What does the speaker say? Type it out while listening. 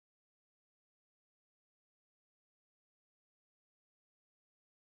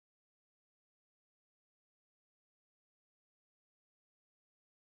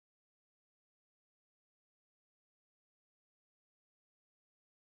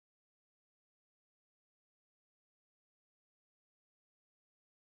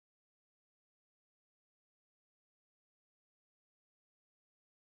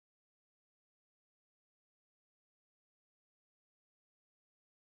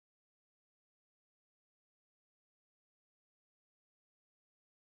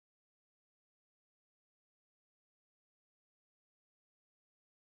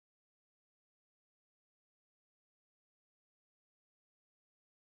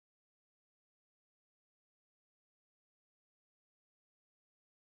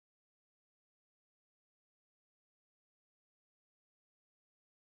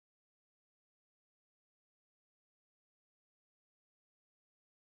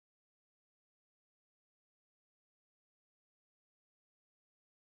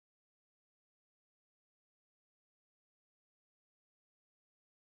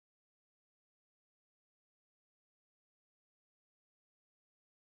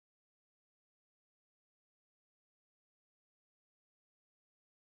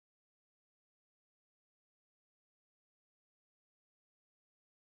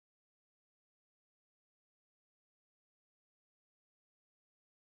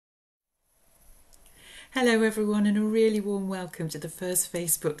Hello, everyone, and a really warm welcome to the first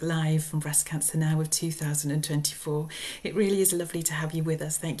Facebook Live from Breast Cancer Now of 2024. It really is lovely to have you with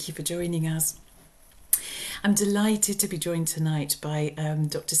us. Thank you for joining us. I'm delighted to be joined tonight by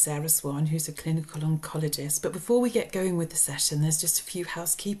Dr. Sarah Swan, who's a clinical oncologist. But before we get going with the session, there's just a few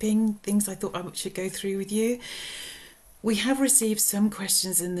housekeeping things I thought I should go through with you. We have received some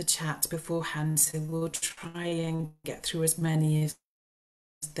questions in the chat beforehand, so we'll try and get through as many as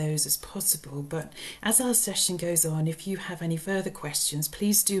those as possible. But as our session goes on, if you have any further questions,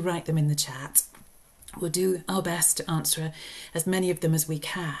 please do write them in the chat. We'll do our best to answer as many of them as we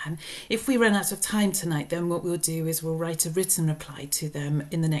can. If we run out of time tonight, then what we'll do is we'll write a written reply to them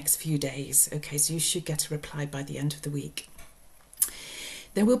in the next few days. Okay, so you should get a reply by the end of the week.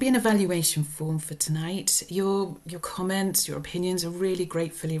 There will be an evaluation form for tonight. Your comments, your opinions are really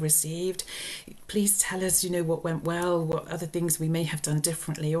gratefully received. Please tell us, what went well, what other things we may have done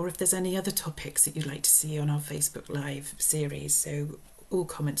differently, or if there's any other topics that you'd like to see on our Facebook Live series. So all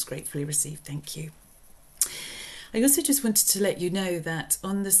comments gratefully received. Thank you. I also just wanted to let you know that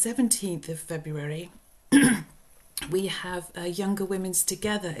on the 17th of February, we have a Younger Women's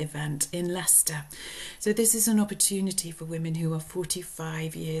Together event in Leicester. So this is an opportunity for women who are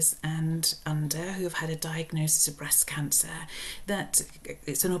 45 years and under, who have had a diagnosis of breast cancer, that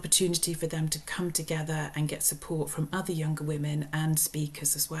it's an opportunity for them to come together and get support from other younger women and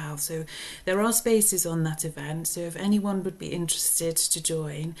speakers as well. So there are spaces on that event, so if anyone would be interested to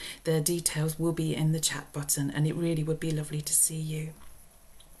join, the details will be in the chat button, and it really would be lovely to see you.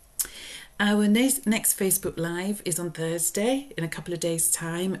 Our next Facebook Live is on Thursday in a couple of days'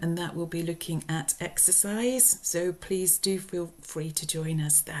 time, and that will be looking at exercise. So please do feel free to join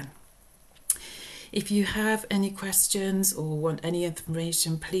us then. If you have any questions or want any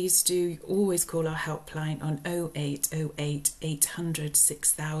information, please do always call our helpline on 0808 800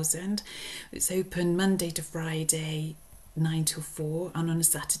 6000. It's open Monday to Friday 9 till 4 and on a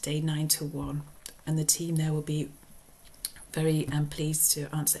Saturday 9 till 1. And the team there will be very pleased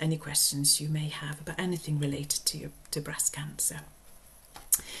to answer any questions you may have about anything related to breast cancer.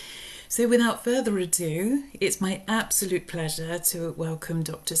 So without further ado, it's my absolute pleasure to welcome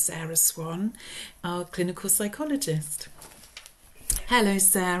Dr. Sarah Swan, our clinical psychologist. Hello,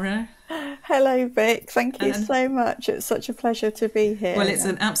 Sarah. Hello, Vic. Thank you so much. It's such a pleasure to be here. Well, it's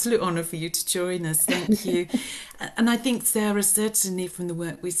an absolute honour for you to join us. Thank you. And I think, Sarah, certainly from the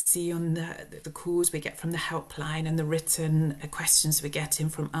work we see on the calls we get from the helpline and the written questions we're getting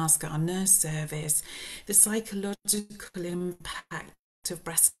from Ask Our Nurse service, the psychological impact of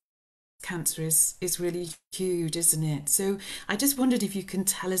breast cancer is really huge, isn't it? So I just wondered if you can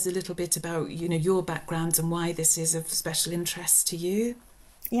tell us a little bit about, your background and why this is of special interest to you.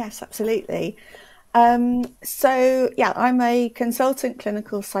 Yes, absolutely. So I'm a consultant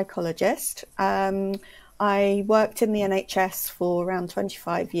clinical psychologist. I worked in the NHS for around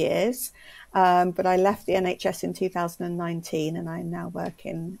 25 years, but I left the NHS in 2019 and I now work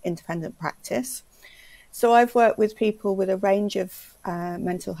in independent practice. So I've worked with people with a range of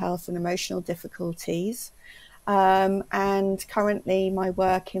mental health and emotional difficulties. And currently my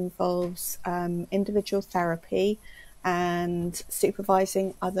work involves individual therapy and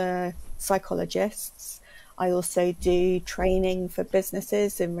supervising other psychologists. I also do training for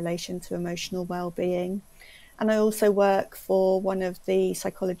businesses in relation to emotional well-being. And I also work for one of the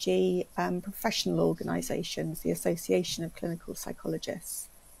psychology professional organisations, the Association of Clinical Psychologists.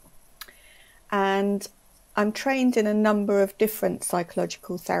 And I'm trained in a number of different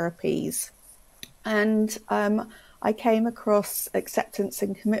psychological therapies. And I came across acceptance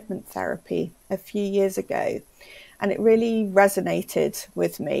and commitment therapy a few years ago, and it really resonated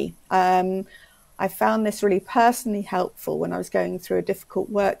with me. I found this really personally helpful when I was going through a difficult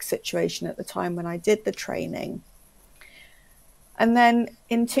work situation at the time when I did the training. And then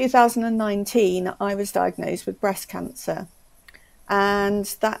in 2019, I was diagnosed with breast cancer. And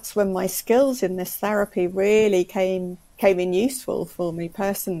that's when my skills in this therapy really came in useful for me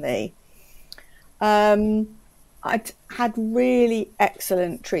personally. I'd had really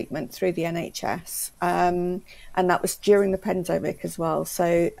excellent treatment through the NHS, and that was during the pandemic as well.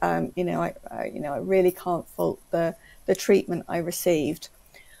 So, I really can't fault the treatment I received.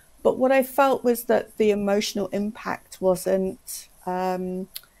 But what I felt was that the emotional impact wasn't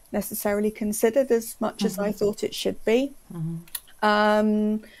necessarily considered as much as I thought it should be.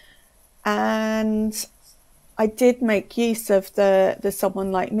 And I did make use of the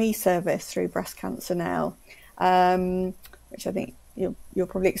Someone Like Me service through Breast Cancer Now, which I think you'll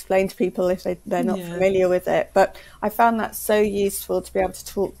probably explain to people if they're not familiar with it. But I found that so useful to be able to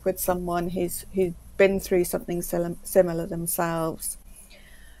talk with someone who's been through something similar themselves.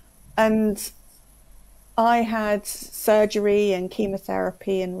 And I had surgery and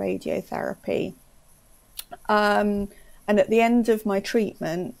chemotherapy and radiotherapy. And at the end of my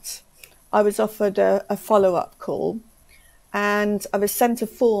treatment, I was offered a follow-up call, and I was sent a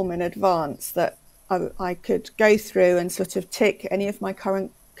form in advance that I could go through and sort of tick any of my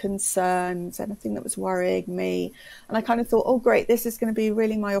current concerns, anything that was worrying me. And I kind of thought, oh, great, this is going to be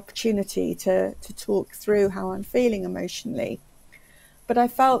really my opportunity to talk through how I'm feeling emotionally. But I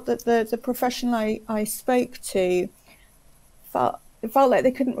felt that the professional I spoke to it felt like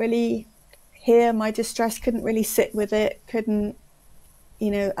they couldn't really hear my distress, couldn't really sit with it, couldn't,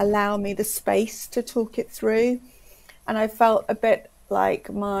 allow me the space to talk it through. And I felt a bit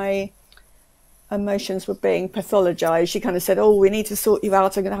like my emotions were being pathologized. She kind of said, oh, we need to sort you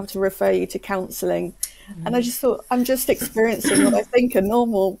out. I'm going to have to refer you to counselling. And I just thought, I'm just experiencing what I think are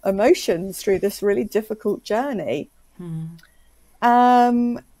normal emotions through this really difficult journey.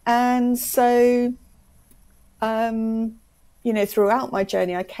 And so, throughout my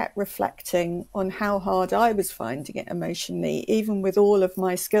journey, I kept reflecting on how hard I was finding it emotionally, even with all of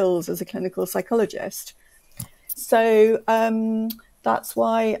my skills as a clinical psychologist. So that's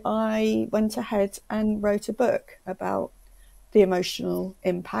why I went ahead and wrote a book about the emotional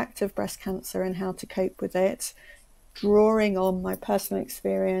impact of breast cancer and how to cope with it, drawing on my personal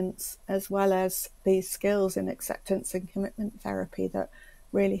experience as well as these skills in acceptance and commitment therapy that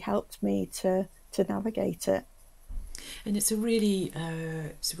really helped me to navigate it. And it's a really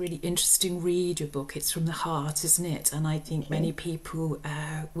interesting read, your book. It's from the heart, isn't it? And I think many people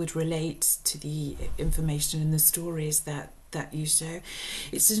would relate to the information and the stories that you show.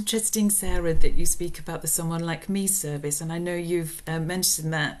 It's interesting, Sarah, that you speak about the Someone Like Me service, and I know you've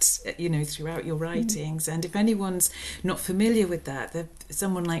mentioned that throughout your writings. And if anyone's not familiar with that, the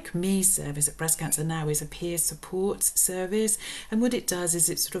Someone Like Me service at Breast Cancer Now is a peer support service, and what it does is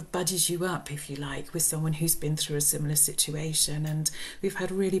it sort of buddies you up, if you like, with someone who's been through a similar situation. And we've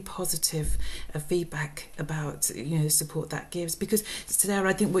had really positive feedback about the support that gives, because Sarah,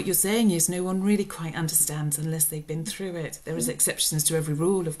 I think what you're saying is no one really quite understands unless they've been through it. There is exceptions to every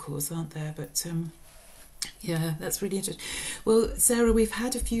rule, of course, aren't there? But yeah, that's really interesting. Well, Sarah, we've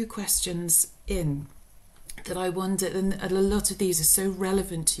had a few questions in that I wonder, and a lot of these are so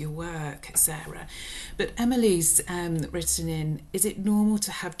relevant to your work, Sarah. But Emily's written in, is it normal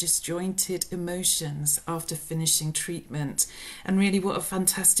to have disjointed emotions after finishing treatment? And really, what a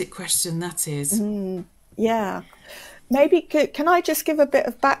fantastic question that is. Yeah. Maybe can I just give a bit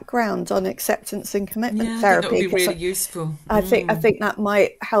of background on acceptance and commitment therapy? That would be really useful. I think that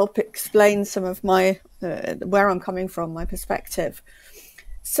might help explain some of my where I'm coming from, my perspective.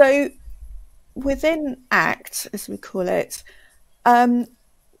 So within ACT, as we call it,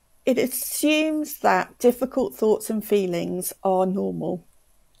 it assumes that difficult thoughts and feelings are normal.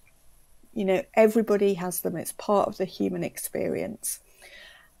 Everybody has them. It's part of the human experience.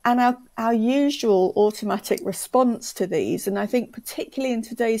 And our usual automatic response to these, and I think particularly in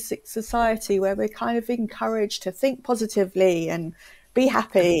today's society where we're kind of encouraged to think positively and be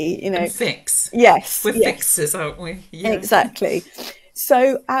happy, And fix. Yes. We're fixers, aren't we? Yeah. Exactly.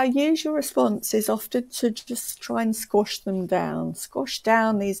 So our usual response is often to just try and squash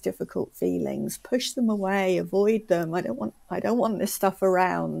down these difficult feelings, push them away, avoid them. I don't want this stuff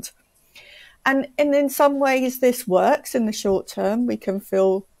around. And in some ways this works in the short term. We can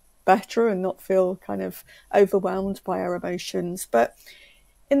feel better and not feel kind of overwhelmed by our emotions. But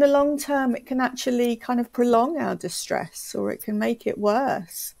in the long term, it can actually kind of prolong our distress, or it can make it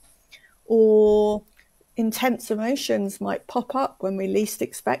worse. Or intense emotions might pop up when we least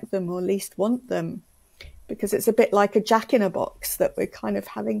expect them or least want them, because it's a bit like a jack in a box that we're kind of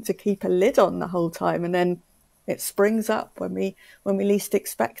having to keep a lid on the whole time, and then it springs up when we least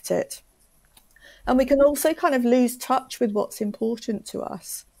expect it. And we can also kind of lose touch with what's important to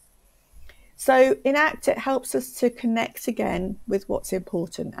us. So in ACT, it helps us to connect again with what's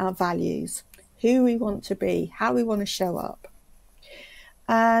important, our values, who we want to be, how we want to show up.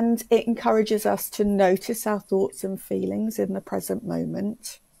 And it encourages us to notice our thoughts and feelings in the present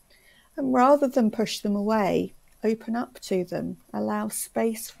moment. And rather than push them away, open up to them, allow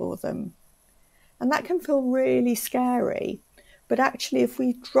space for them. And that can feel really scary. But actually, if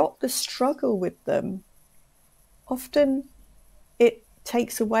we drop the struggle with them, often it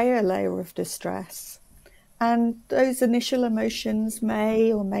takes away a layer of distress. And those initial emotions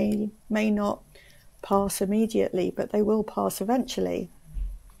may or may not pass immediately, but they will pass eventually.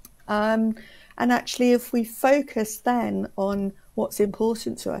 And actually, if we focus then on what's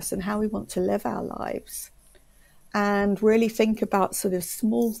important to us and how we want to live our lives, and really think about sort of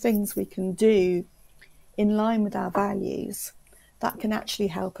small things we can do in line with our values, that can actually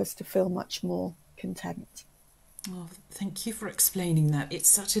help us to feel much more content. Oh, thank you for explaining that. It's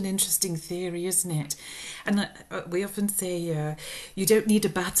such an interesting theory, isn't it? And we often say you don't need a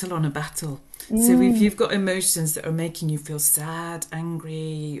battle on a battle. So if you've got emotions that are making you feel sad,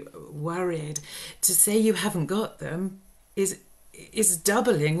 angry, worried, to say you haven't got them is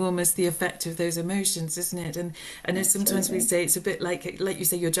doubling almost the effect of those emotions, isn't it? And as sometimes we say, it's a bit like you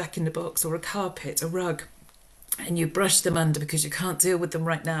say, your Jack in the Box or a carpet, a rug. And you brush them under because you can't deal with them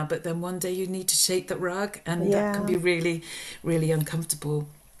right now, but then one day you need to shake that rug, and that can be really, really uncomfortable.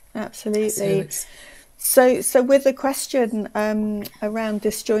 Absolutely. So with the question around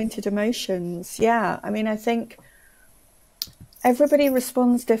disjointed emotions, I mean, I think everybody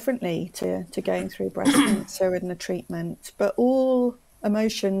responds differently to going through breast cancer and the treatment, but all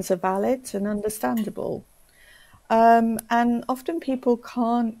emotions are valid and understandable. And often people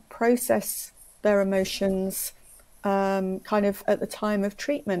can't process their emotions kind of at the time of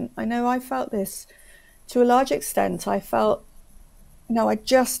treatment. I know I felt this to a large extent. I felt, no, I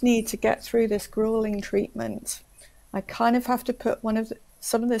just need to get through this grueling treatment. I kind of have to put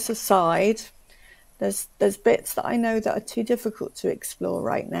some of this aside. There's bits that I know that are too difficult to explore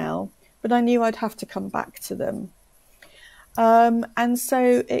right now, but I knew I'd have to come back to them. And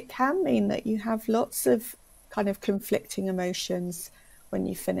so it can mean that you have lots of kind of conflicting emotions when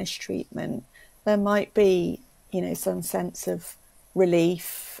you finish treatment. There might be, some sense of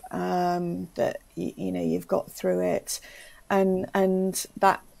relief that you've got through it, and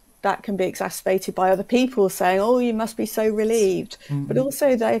that can be exacerbated by other people saying, "Oh, you must be so relieved." Mm-hmm. But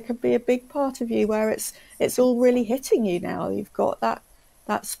also there could be a big part of you where it's all really hitting you now. You've got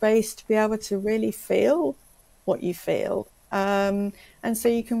that space to be able to really feel what you feel, and so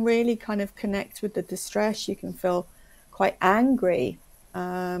you can really kind of connect with the distress. You can feel quite angry.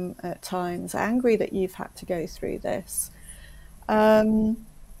 At times, angry that you've had to go through this.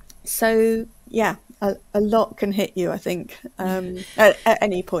 So a lot can hit you, I think, at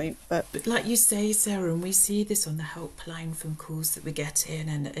any point. But like you say, Sarah, and we see this on the helpline from calls that we get in,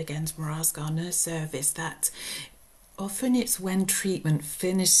 and again from our Ask Our Nurse service, that often it's when treatment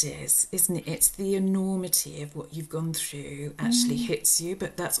finishes, isn't it? It's the enormity of what you've gone through actually hits you,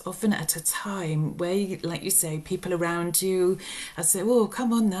 but that's often at a time where, like you say, people around you are saying, "Oh,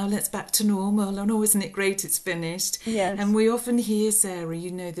 come on now, let's back to normal. Oh no, isn't it great it's finished?" Yes. And we often hear, Sarah,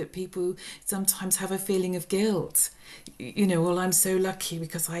 that people sometimes have a feeling of guilt. Well, I'm so lucky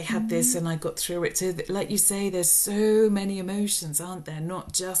because I had this and I got through it. So, like you say, there's so many emotions, aren't there?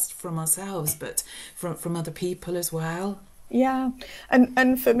 Not just from ourselves, but from other people as well. Yeah,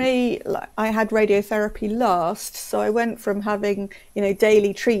 and for me, I had radiotherapy last, so I went from having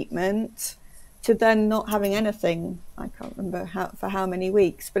daily treatment to then not having anything. I can't remember for how many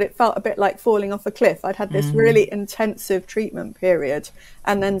weeks, but it felt a bit like falling off a cliff. I'd had this really intensive treatment period,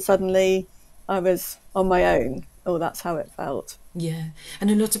 and then suddenly I was on my own. Oh, that's how it felt. Yeah,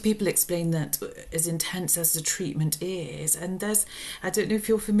 and a lot of people explain that as intense as the treatment is, and I don't know if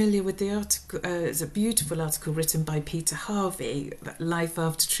you're familiar with the article, it's a beautiful article written by Peter Harvey, Life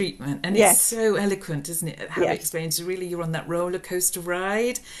After Treatment, and It's so eloquent, isn't it, how it explains really you're on that roller coaster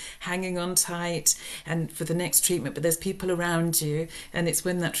ride, hanging on tight, and for the next treatment, but there's people around you, and it's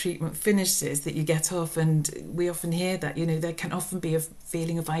when that treatment finishes that you get off, and we often hear that, there can often be a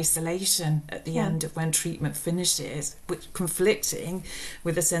feeling of isolation at the end of when treatment finishes, which conflicts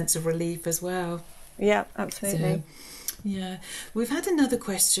with a sense of relief as well. Yeah, absolutely. So, we've had another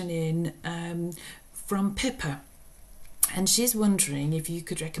question in from Pippa, and she's wondering if you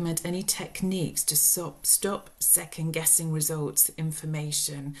could recommend any techniques to stop second guessing results,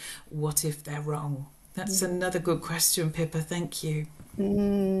 information. What if they're wrong? That's another good question, Pippa. Thank you.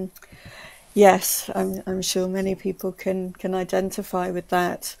 Yes, I'm sure many people can identify with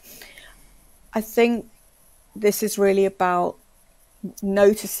that. I think this is really about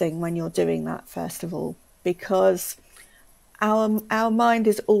noticing when you're doing that, first of all, because our mind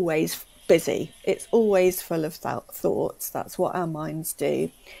is always busy. It's always full of thoughts. That's what our minds do.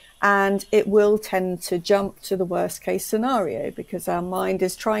 And it will tend to jump to the worst case scenario because our mind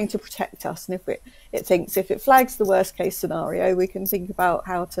is trying to protect us. And if it thinks if it flags the worst case scenario, we can think about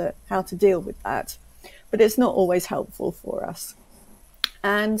how to deal with that. But it's not always helpful for us.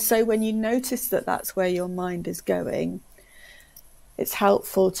 And so when you notice that that's where your mind is going, it's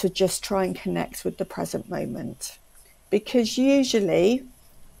helpful to just try and connect with the present moment, because usually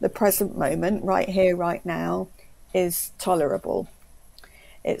the present moment, right here, right now, is tolerable.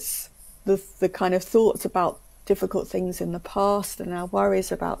 It's the kind of thoughts about difficult things in the past and our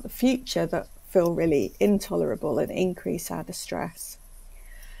worries about the future that feel really intolerable and increase our distress.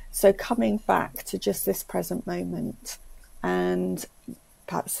 So coming back to just this present moment and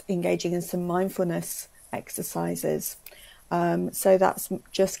perhaps engaging in some mindfulness exercises. So that's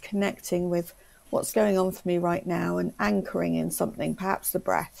just connecting with what's going on for me right now and anchoring in something, perhaps the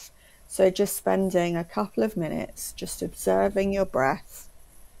breath. So just spending a couple of minutes just observing your breath,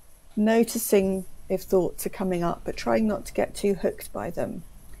 noticing if thoughts are coming up, but trying not to get too hooked by them.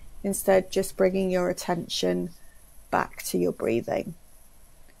 Instead, just bringing your attention back to your breathing,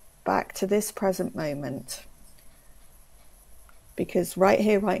 back to this present moment. Because right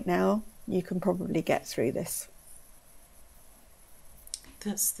here, right now, you can probably get through this.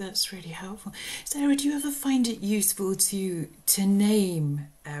 That's really helpful. Sarah, do you ever find it useful to name?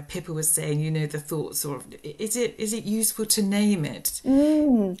 Pippa was saying, you know, the thoughts, or is it useful to name it?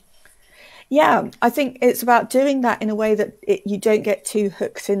 Yeah, I think it's about doing that in a way that you don't get too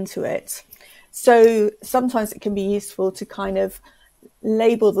hooked into it. So sometimes it can be useful to kind of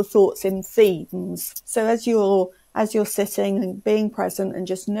label the thoughts in themes. So as you're sitting and being present and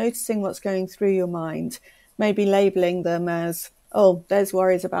just noticing what's going through your mind, maybe labeling them as, oh, there's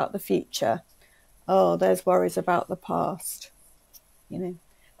worries about the future. Oh, there's worries about the past. You know,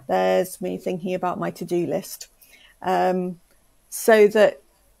 there's me thinking about my to-do list. So that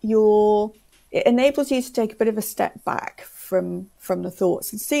it enables you to take a bit of a step back from the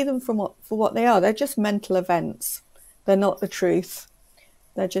thoughts and see them for what they are. They're just mental events. They're not the truth.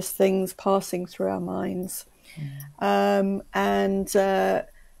 They're just things passing through our minds.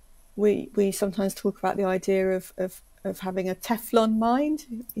 We sometimes talk about the idea of having a Teflon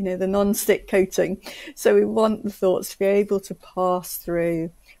mind, you know, the non-stick coating. So we want the thoughts to be able to pass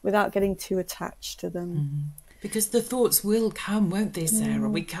through without getting too attached to them. Because the thoughts will come, won't they, Sarah?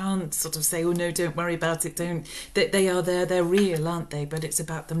 We can't sort of say, oh no, don't worry about it, they are there, they're real, aren't they? But it's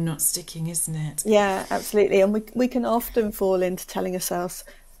about them not sticking, isn't it? Yeah, absolutely. And we can often fall into telling ourselves,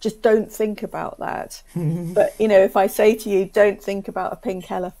 just don't think about that. But, you know, if I say to you, don't think about a pink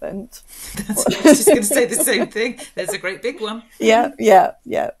elephant. I was just going to say the same thing. There's a great big one. Yeah.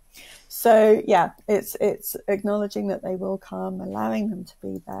 So, yeah, it's acknowledging that they will come, allowing them to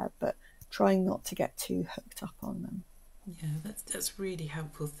be there, but trying not to get too hooked up on them. Yeah, that's really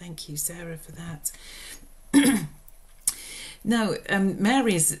helpful. Thank you, Sarah, for that. Now,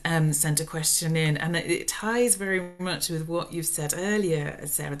 Mary's sent a question in, and it ties very much with what you've said earlier,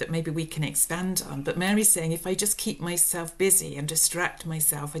 Sarah, that maybe we can expand on. But Mary's saying, if I just keep myself busy and distract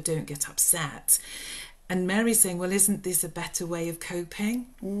myself, I don't get upset. And Mary's saying, well, isn't this a better way of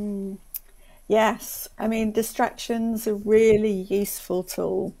coping? Yes, I mean, distraction's a really useful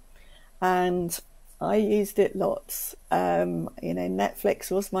tool. And I used it lots. You know, Netflix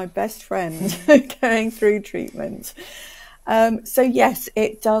was my best friend going through treatment. So yes,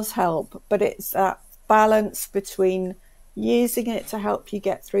 it does help, but it's that balance between using it to help you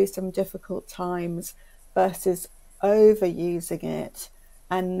get through some difficult times versus overusing it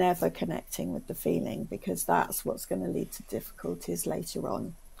and never connecting with the feeling, because that's what's going to lead to difficulties later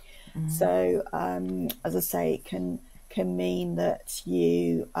on. So, as I say, it can mean that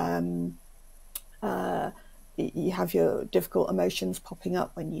you have your difficult emotions popping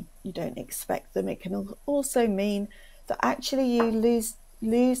up when you don't expect them. It can also mean that actually you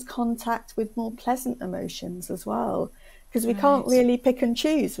lose contact with more pleasant emotions as well, because we can't really pick and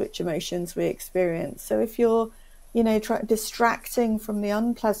choose which emotions we experience. So if you're, you know, distracting from the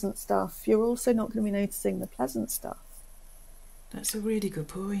unpleasant stuff, you're also not going to be noticing the pleasant stuff. That's a really good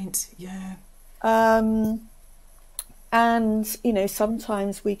point. Yeah. And, you know,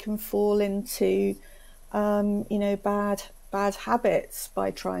 sometimes we can fall into, you know, bad habits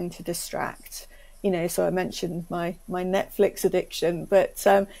by trying to distract. You know, so I mentioned my Netflix addiction, but,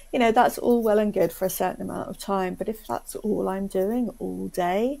 you know, that's all well and good for a certain amount of time. But if that's all I'm doing all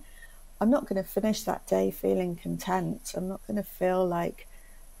day, I'm not going to finish that day feeling content. I'm not going to feel like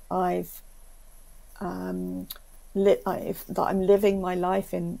I've that I'm living my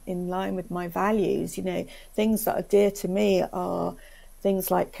life in line with my values. You know, things that are dear to me are things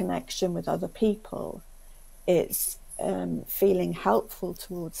like connection with other people. It's feeling helpful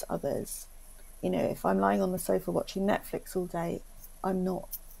towards others. You know, if I'm lying on the sofa watching Netflix all day, I'm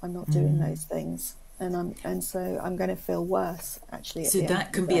not doing those things, and so I'm going to feel worse actually. So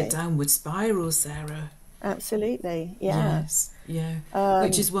that can be a downward spiral, Sarah. Absolutely, yeah. Yes, yeah.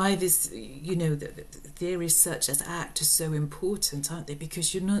 Which is why this, you know, the theories such as ACT are so important, aren't they?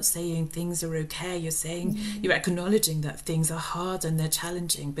 Because you're not saying things are okay. You're saying you're acknowledging that things are hard and they're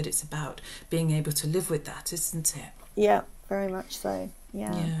challenging, but it's about being able to live with that, isn't it? Yeah, very much so.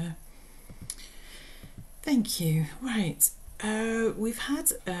 Yeah. Yeah. Thank you. Right. We've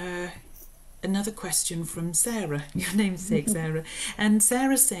had another question from Sarah, your namesake Sarah. And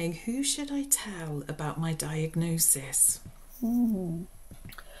Sarah's saying, who should I tell about my diagnosis?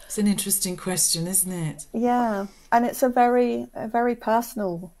 It's an interesting question, isn't it? Yeah, and it's a very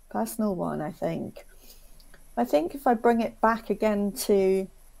personal one, I think. I think if I bring it back again to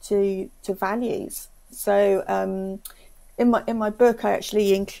values. So in my book, I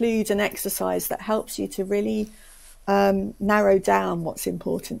actually include an exercise that helps you to really narrow down what's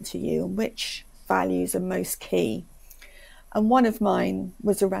important to you and which values are most key. And one of mine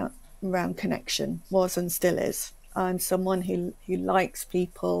was around connection, was and still is. I'm someone who likes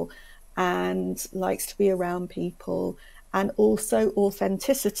people and likes to be around people. And also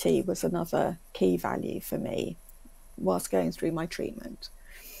authenticity was another key value for me whilst going through my treatment.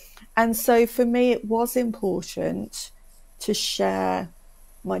 And so for me, it was important to share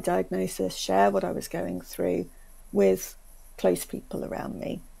my diagnosis, share what I was going through with close people around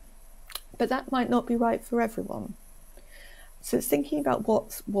me. But that might not be right for everyone. So it's thinking about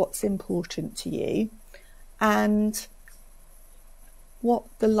what's important to you and what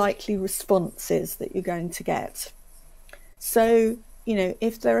the likely response is that you're going to get. So,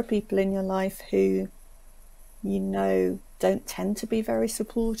 if there are people in your life who don't tend to be very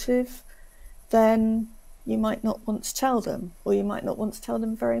supportive, then you might not want to tell them, or you might not want to tell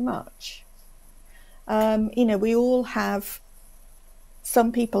them very much. We all have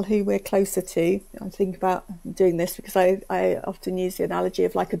some people who we're closer to. I think about doing this because I often use the analogy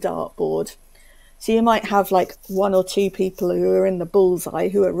of like a dartboard. So you might have like one or two people who are in the bullseye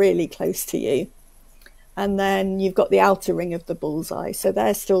who are really close to you. And then you've got the outer ring of the bullseye. So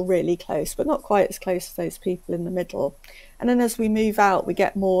they're still really close, but not quite as close as those people in the middle. And then as we move out, we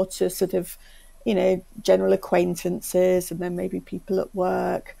get more to sort of, general acquaintances and then maybe people at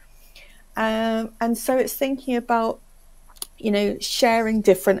work. And so it's thinking about, sharing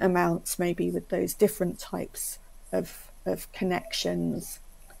different amounts maybe with those different types of connections.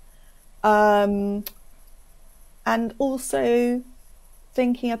 And also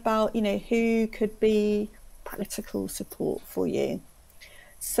thinking about, who could be practical support for you.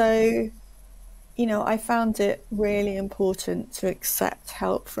 So, I found it really important to accept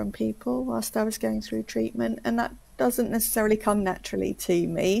help from people whilst I was going through treatment, and that doesn't necessarily come naturally to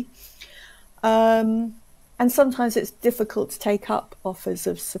me. And sometimes it's difficult to take up offers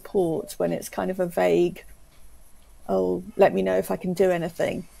of support when it's kind of a vague, oh, let me know if I can do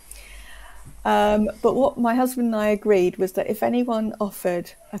anything. But what my husband and I agreed was that if anyone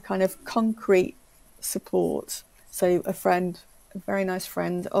offered a kind of concrete support, so a very nice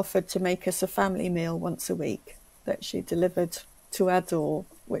friend, offered to make us a family meal once a week that she delivered to our door,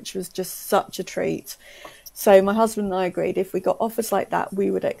 which was just such a treat. So my husband and I agreed if we got offers like that,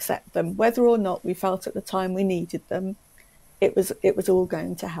 we would accept them, whether or not we felt at the time we needed them. It was all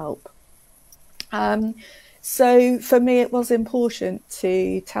going to help. So for me, it was important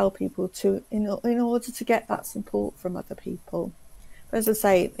to tell people in order to get that support from other people. But as I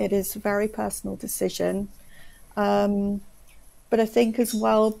say, it is a very personal decision. But I think as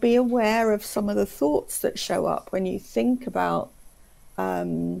well, be aware of some of the thoughts that show up when you think about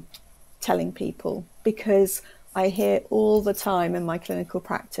telling people, because I hear all the time in my clinical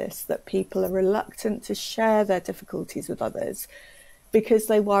practice that people are reluctant to share their difficulties with others because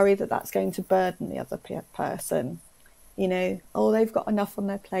they worry that that's going to burden the other person. They've got enough on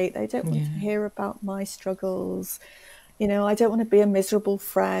their plate. They don't want to hear about my struggles. I don't want to be a miserable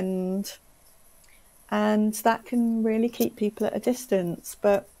friend. And that can really keep people at a distance.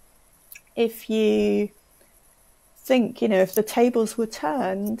 But if you think, if the tables were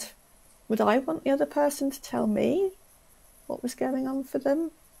turned, would I want the other person to tell me what was going on for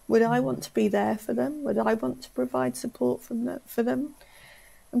them? Would I want to be there for them? Would I want to provide support for them?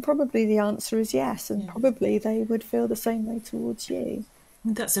 And probably the answer is yes, and probably they would feel the same way towards you.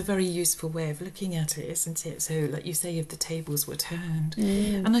 That's a very useful way of looking at it, isn't it? So, like you say, if the tables were turned.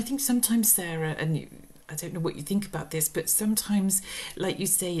 And I think sometimes, Sarah, I don't know what you think about this, but sometimes, like you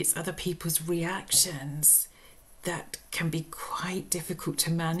say, it's other people's reactions that can be quite difficult to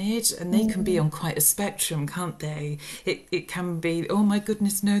manage, and they can be on quite a spectrum, can't they? It can be, oh my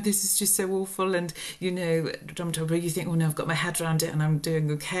goodness, no, this is just so awful, and you think, oh no, I've got my head around it and I'm doing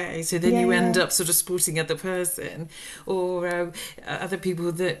okay, so then you end up sort of supporting other person, or other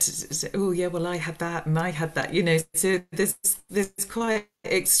people that say, oh yeah, well I had that and I had that, so there's quite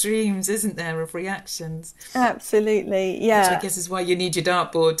extremes, isn't there, of reactions. Absolutely, yeah. Which I guess is why you need your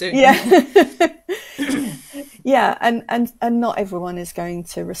dartboard, don't you? Yeah, and not everyone is going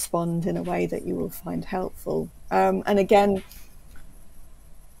to respond in a way that you will find helpful. And again,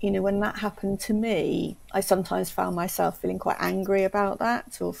 when that happened to me, I sometimes found myself feeling quite angry about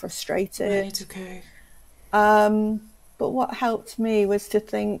that or frustrated. Right, okay. But what helped me was to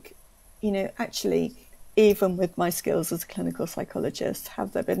think, actually, even with my skills as a clinical psychologist,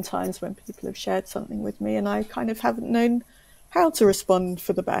 have there been times when people have shared something with me and I kind of haven't known how to respond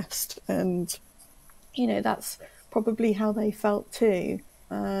for the best? And, you know, that's probably how they felt too.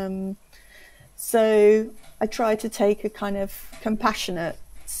 So I try to take a kind of compassionate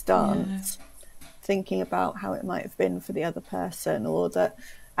stance, thinking about how it might have been for the other person, or that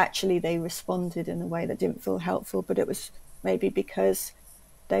actually they responded in a way that didn't feel helpful, but it was maybe because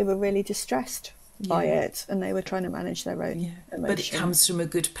they were really distressed by it and they were trying to manage their own emotions. But it comes from a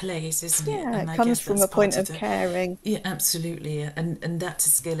good place, isn't it? Yeah, And it comes from a point of caring. Yeah, absolutely. And that's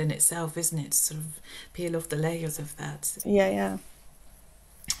a skill in itself, isn't it? To sort of peel off the layers of that. Yeah.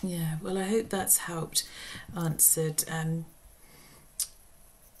 Well, I hope that's helped answered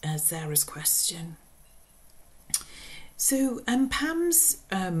Sarah's question. So Pam's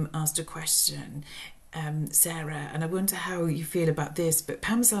asked a question, Sarah, and I wonder how you feel about this, but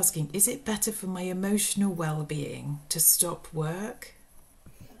Pam's asking, is it better for my emotional well-being to stop work?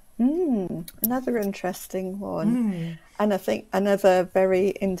 Another interesting one. And I think another very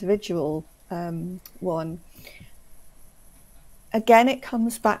individual one. Again, it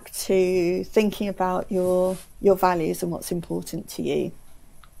comes back to thinking about your values and what's important to you.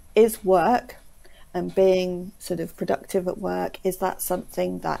 Is work and being sort of productive at work, is that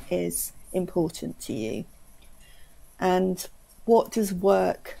something that is important to you? And what does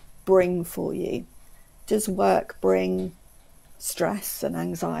work bring for you? Does work bring stress and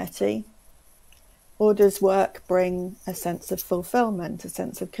anxiety? Or does work bring a sense of fulfillment, a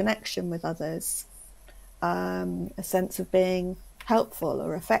sense of connection with others, a sense of being helpful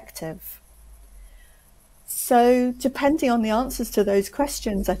or effective? So depending on the answers to those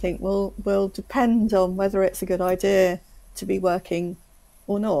questions, I think will depend on whether it's a good idea to be working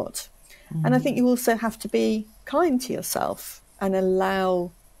or not. And I think you also have to be kind to yourself and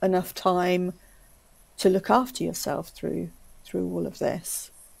allow enough time to look after yourself through all of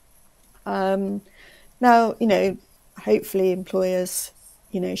this. Now, you know, hopefully employers,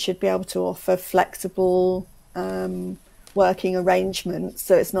 you know, should be able to offer flexible working arrangements.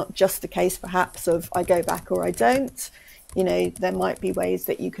 So it's not just a case perhaps of I go back or I don't. You know, there might be ways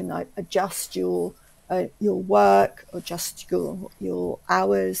that you can adjust your work, or adjust your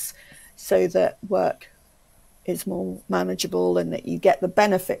hours so that work is more manageable and that you get the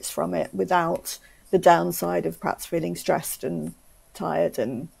benefits from it without the downside of perhaps feeling stressed and tired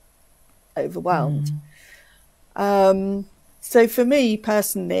and overwhelmed. So for me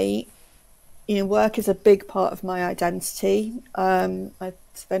personally, you know, work is a big part of my identity. I've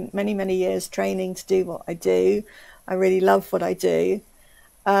spent many, many years training to do what I do. I really love what I do.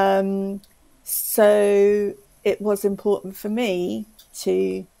 So it was important for me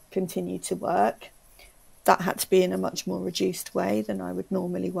to continue to work. That had to be in a much more reduced way than I would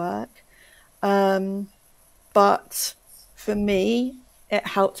normally work. But for me, it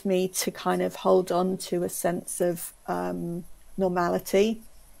helped me to kind of hold on to a sense of normality,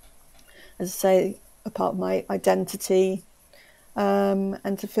 as I say, a part of my identity,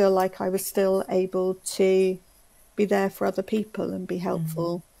 and to feel like I was still able to be there for other people and be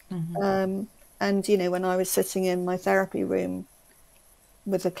helpful. And, you know, when I was sitting in my therapy room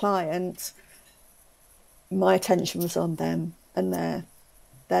with a client, my attention was on them and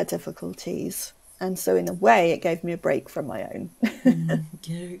their difficulties. And so in a way, it gave me a break from my own.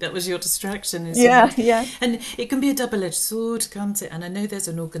 That was your distraction, isn't it? Yeah. And it can be a double-edged sword, can't it? And I know there's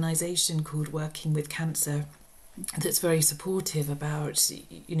an organisation called Working with Cancer that's very supportive about,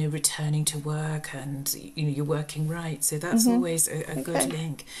 you know, returning to work and, you know, you're working right. So that's always a good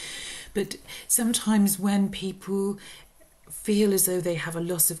link. But sometimes when people feel as though they have a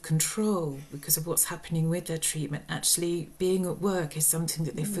loss of control because of what's happening with their treatment, actually being at work is something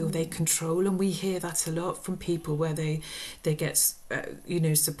that they feel they control, and we hear that a lot from people where they get you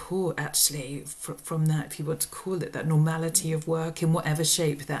know, support actually from that, if you want to call it, that normality of work in whatever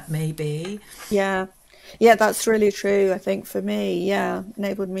shape that may be. Yeah, that's really true. I think for me,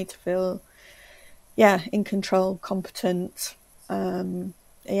 enabled me to feel in control, competent.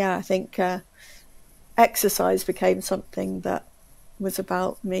 I think exercise became something that was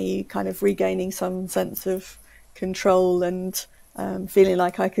about me kind of regaining some sense of control and feeling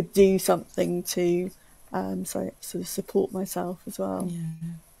like I could do something to sort of support myself as well.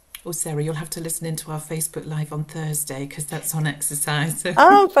 Well, Sarah, you'll have to listen into our Facebook Live on Thursday because that's on exercise. So.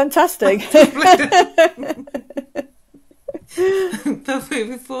 Oh, fantastic. But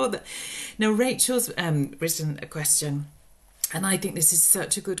before that, now Rachel's written a question. And I think this is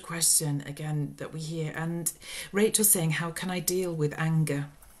such a good question, again, that we hear. And Rachel's saying, how can I deal with anger?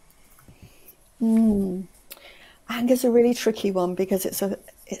 Anger's a really tricky one because it's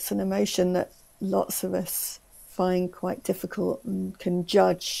an emotion that lots of us find quite difficult and can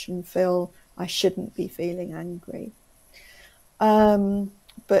judge and feel I shouldn't be feeling angry.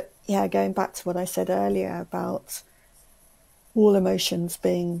 But yeah, going back to what I said earlier about all emotions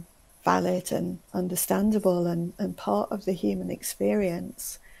being valid and understandable and part of the human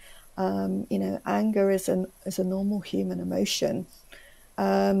experience. Anger is a normal human emotion.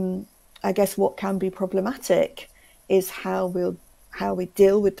 I guess what can be problematic is how we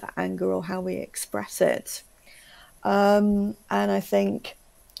deal with that anger or how we express it. And I think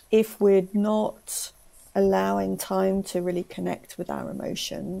if we're not allowing time to really connect with our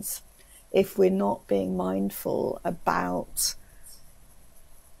emotions, if we're not being mindful about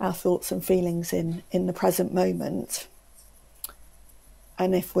our thoughts and feelings in the present moment,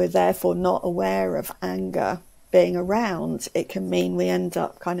 and if we're therefore not aware of anger being around, it can mean we end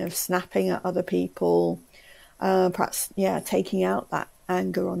up kind of snapping at other people, perhaps, taking out that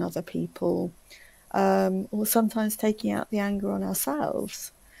anger on other people, or sometimes taking out the anger on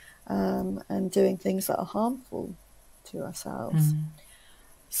ourselves, and doing things that are harmful to ourselves.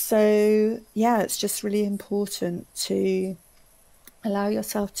 So, it's just really important to allow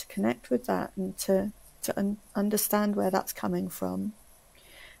yourself to connect with that and to understand where that's coming from,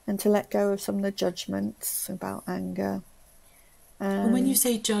 and to let go of some of the judgments about anger. And when you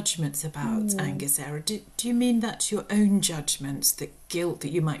say judgments about anger, Sarah, do you mean that's your own judgments, the guilt that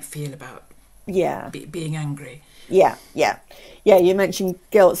you might feel about being angry? Yeah. You mentioned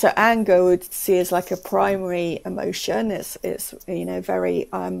guilt. So anger would see as like a primary emotion. It's very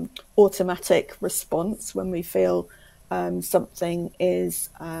automatic response when we feel something is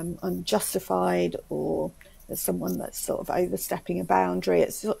unjustified, or there's someone that's sort of overstepping a boundary.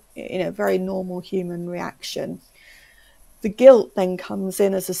 It's a very normal human reaction. The guilt then comes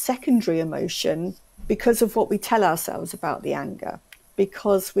in as a secondary emotion because of what we tell ourselves about the anger,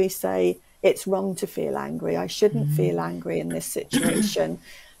 because we say it's wrong to feel angry. I shouldn't feel angry in this situation.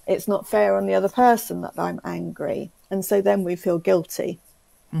 It's not fair on the other person that I'm angry. And so then we feel guilty.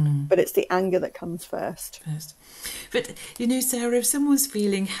 But it's the anger that comes first. But, Sarah, if someone's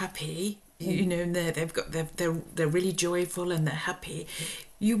feeling happy, and they're really joyful and they're happy,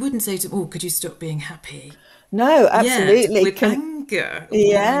 you wouldn't say to them, could you stop being happy? No, absolutely. With anger,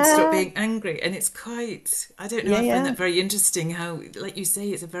 stop being angry. And it's quite, I don't know, I find that very interesting how, like you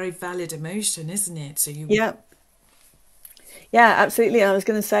say, it's a very valid emotion, isn't it? So Yeah, absolutely. I was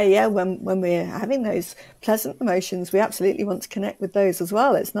going to say, when we're having those pleasant emotions, we absolutely want to connect with those as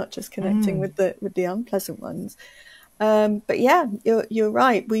well. It's not just connecting with the unpleasant ones. But you're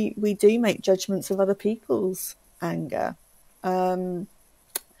right. We do make judgments of other people's anger.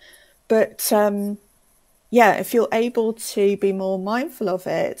 If you're able to be more mindful of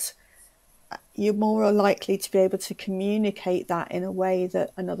it, you're more likely to be able to communicate that in a way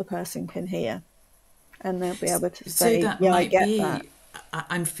that another person can hear. And they'll be able to say, I get that.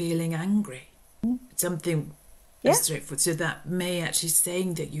 I'm feeling angry. Something straightforward. So that may actually,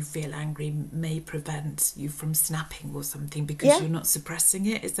 saying that you feel angry may prevent you from snapping or something because you're not suppressing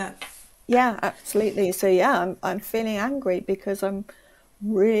it. Is that? Yeah, absolutely. So I'm feeling angry because I'm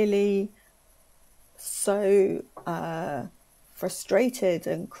really so frustrated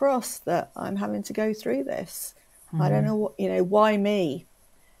and cross that I'm having to go through this. I don't know why me?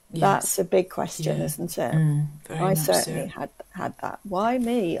 Yes. That's a big question, isn't it? I certainly had that. Why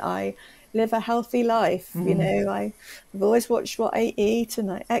me? I live a healthy life. I've always watched what I eat,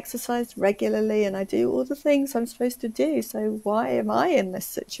 and I exercise regularly, and I do all the things I'm supposed to do. So why am I in this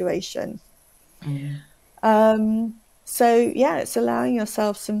situation? It's allowing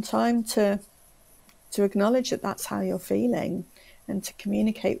yourself some time to acknowledge that that's how you're feeling, and to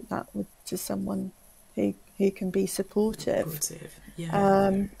communicate that to someone who can be supportive.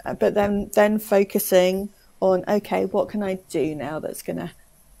 But then focusing on, okay, what can I do now that's going to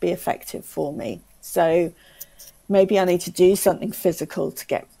be effective for me? So maybe I need to do something physical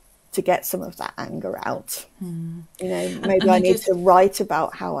to get some of that anger out. Maybe I need to write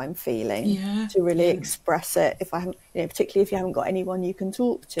about how I'm feeling to really express it. If I haven't, particularly if you haven't got anyone you can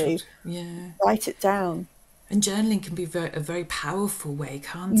talk to, write it down. And journaling can be a very powerful way,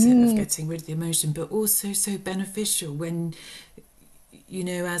 can't it, of getting rid of the emotion, but also so beneficial when,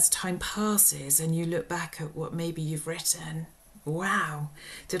 as time passes and you look back at what maybe you've written. Wow,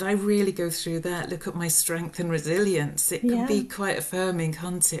 did I really go through that? Look at my strength and resilience. It can be quite affirming,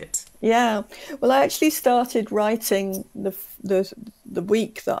 can't it? Yeah. Well, I actually started writing the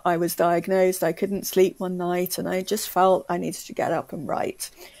week that I was diagnosed. I couldn't sleep one night, and I just felt I needed to get up and write.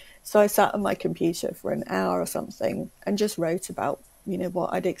 So I sat on my computer for an hour or something and just wrote about,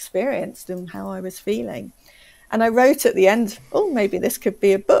 what I'd experienced and how I was feeling. And I wrote at the end, maybe this could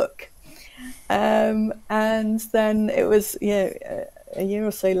be a book. And then it was, a year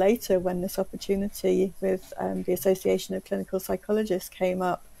or so later when this opportunity with the Association of Clinical Psychologists came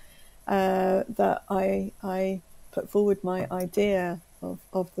up, that I put forward my idea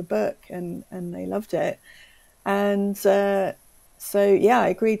of the book, and they loved it. And so, yeah, I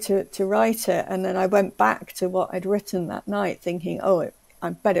agreed to write it. And then I went back to what I'd written that night thinking, I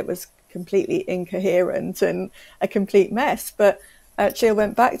bet it was completely incoherent and a complete mess. But actually, I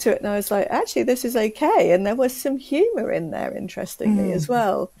went back to it and I was like, actually, this is okay. And there was some humour in there, interestingly, as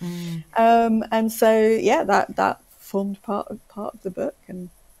well. And so, yeah, that formed part of the book. And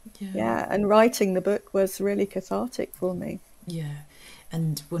and writing the book was really cathartic for me. Yeah.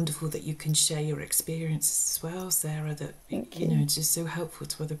 And wonderful that you can share your experiences as well, Sarah, that, you know, it's just so helpful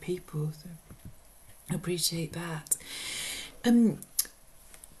to other people. So I appreciate that.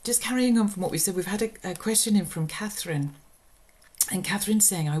 Just carrying on from what we said, we've had a question in from Catherine. And Catherine's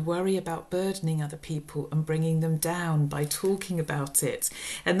saying, I worry about burdening other people and bringing them down by talking about it.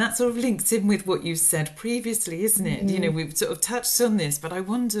 And that sort of links in with what you said previously, isn't it? You know, we've sort of touched on this, but I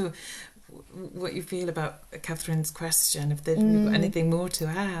wonder what you feel about Catherine's question, if there's anything more to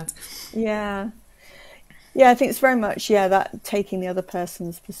add. Yeah, I think it's very much, that taking the other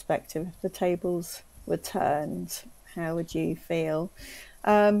person's perspective. If the tables were turned, how would you feel?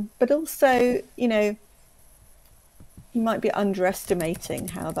 But also, you might be underestimating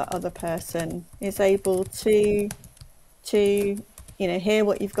how that other person is able to hear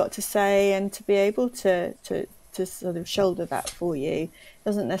what you've got to say and to be able to sort of shoulder that for you.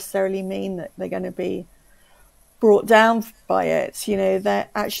 Doesn't necessarily mean that they're going to be brought down by it.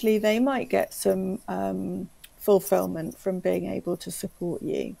 That actually they might get some fulfillment from being able to support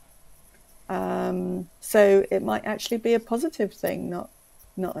you. So it might actually be a positive thing, not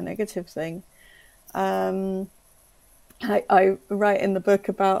a negative thing. I write in the book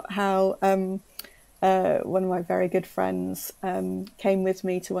about how one of my very good friends came with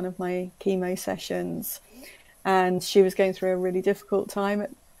me to one of my chemo sessions, and she was going through a really difficult time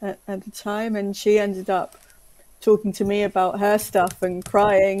at the time, and she ended up talking to me about her stuff and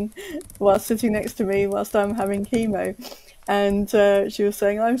crying while sitting next to me whilst I'm having chemo. And she was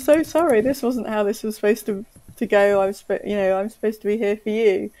saying, I'm so sorry, this wasn't how this was supposed to go. I'm supposed to be here for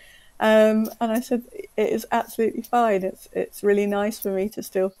you. And I said, it is absolutely fine. It's really nice for me to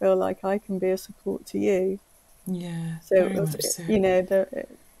still feel like I can be a support to you. Yeah, so, very much so.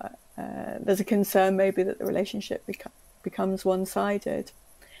 There's a concern maybe that the relationship becomes one-sided.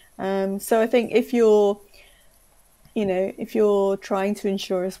 So I think if you're trying to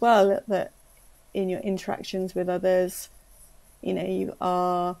ensure as well that in your interactions with others, you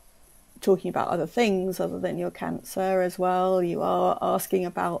are talking about other things other than your cancer as well. You are asking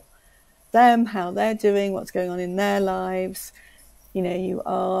about them, how they're doing, what's going on in their lives. You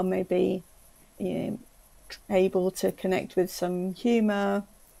are maybe able to connect with some humour.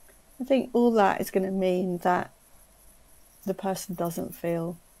 I think all that is going to mean that the person doesn't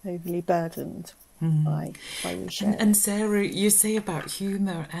feel overly burdened by you sharing. And Sarah, you say about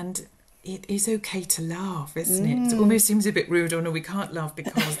humour, and it is okay to laugh, isn't it? It almost seems a bit rude, no, we can't laugh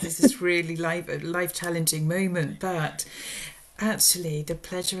because this is really a life-challenging moment. But actually, the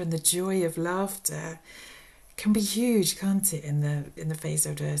pleasure and the joy of laughter can be huge, can't it, in the face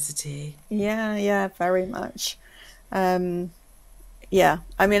of adversity? Yeah, very much. I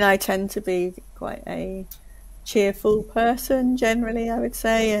mean, I tend to be quite a cheerful person generally, I would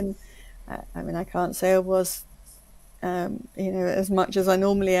say, and I can't say I was as much as I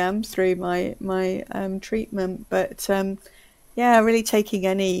normally am through my treatment, but really taking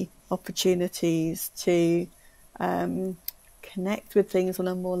any opportunities to connect with things on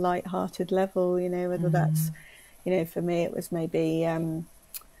a more light-hearted level, whether that's, for me it was maybe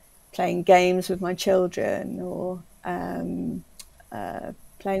playing games with my children, or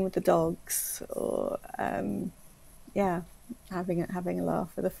playing with the dogs, or having a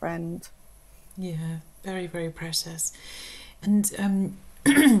laugh with a friend. Yeah, very, very precious. And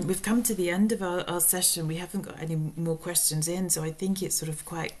we've come to the end of our session. We haven't got any more questions in, so I think it's sort of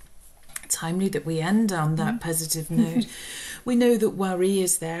quite timely that we end on that positive note. We know that worry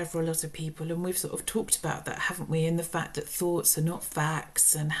is there for a lot of people, and we've sort of talked about that, haven't we, in the fact that thoughts are not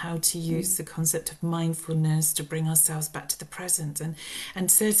facts, and how to use the concept of mindfulness to bring ourselves back to the present.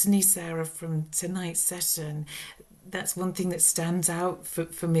 And certainly, Sarah, from tonight's session, that's one thing that stands out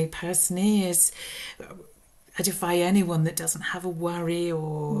for me personally, is I defy anyone that doesn't have a worry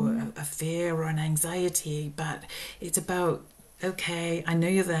or a fear or an anxiety, but it's about, okay, I know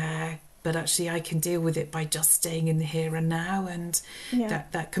you're there, but actually I can deal with it by just staying in the here and now, and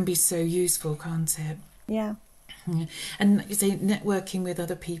that can be so useful, can't it? Yeah, Yeah. And like you say, networking with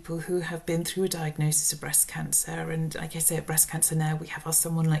other people who have been through a diagnosis of breast cancer, and like I say, at Breast Cancer Now we have our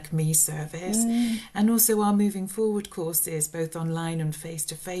Someone Like Me service, and also our Moving Forward courses, both online and face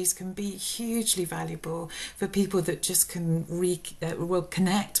to face, can be hugely valuable for people that just can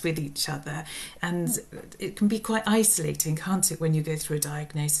connect with each other. And it can be quite isolating, can't it, when you go through a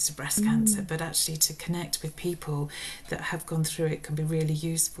diagnosis of breast cancer, but actually to connect with people that have gone through it can be really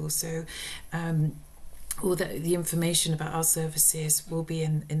useful. So all the information about our services will be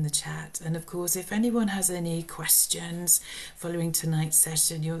in the chat. And of course, if anyone has any questions following tonight's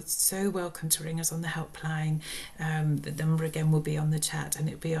session, you're so welcome to ring us on the helpline. The number again will be on the chat, and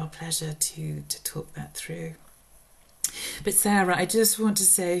it'll be our pleasure to talk that through. But Sarah, I just want to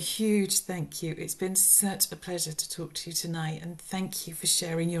say a huge thank you. It's been such a pleasure to talk to you tonight, and thank you for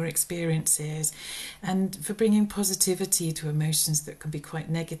sharing your experiences and for bringing positivity to emotions that can be quite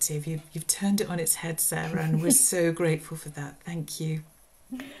negative. You've turned it on its head, Sarah, and we're so grateful for that. Thank you.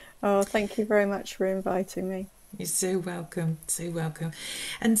 Oh, thank you very much for inviting me. You're so welcome, so welcome.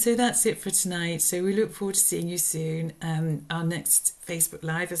 And so that's it for tonight. So we look forward to seeing you soon. Our next Facebook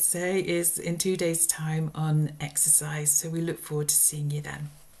Live, as I say, is in 2 days' time on exercise. So we look forward to seeing you then.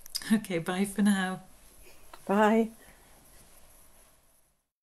 Okay, bye for now. Bye.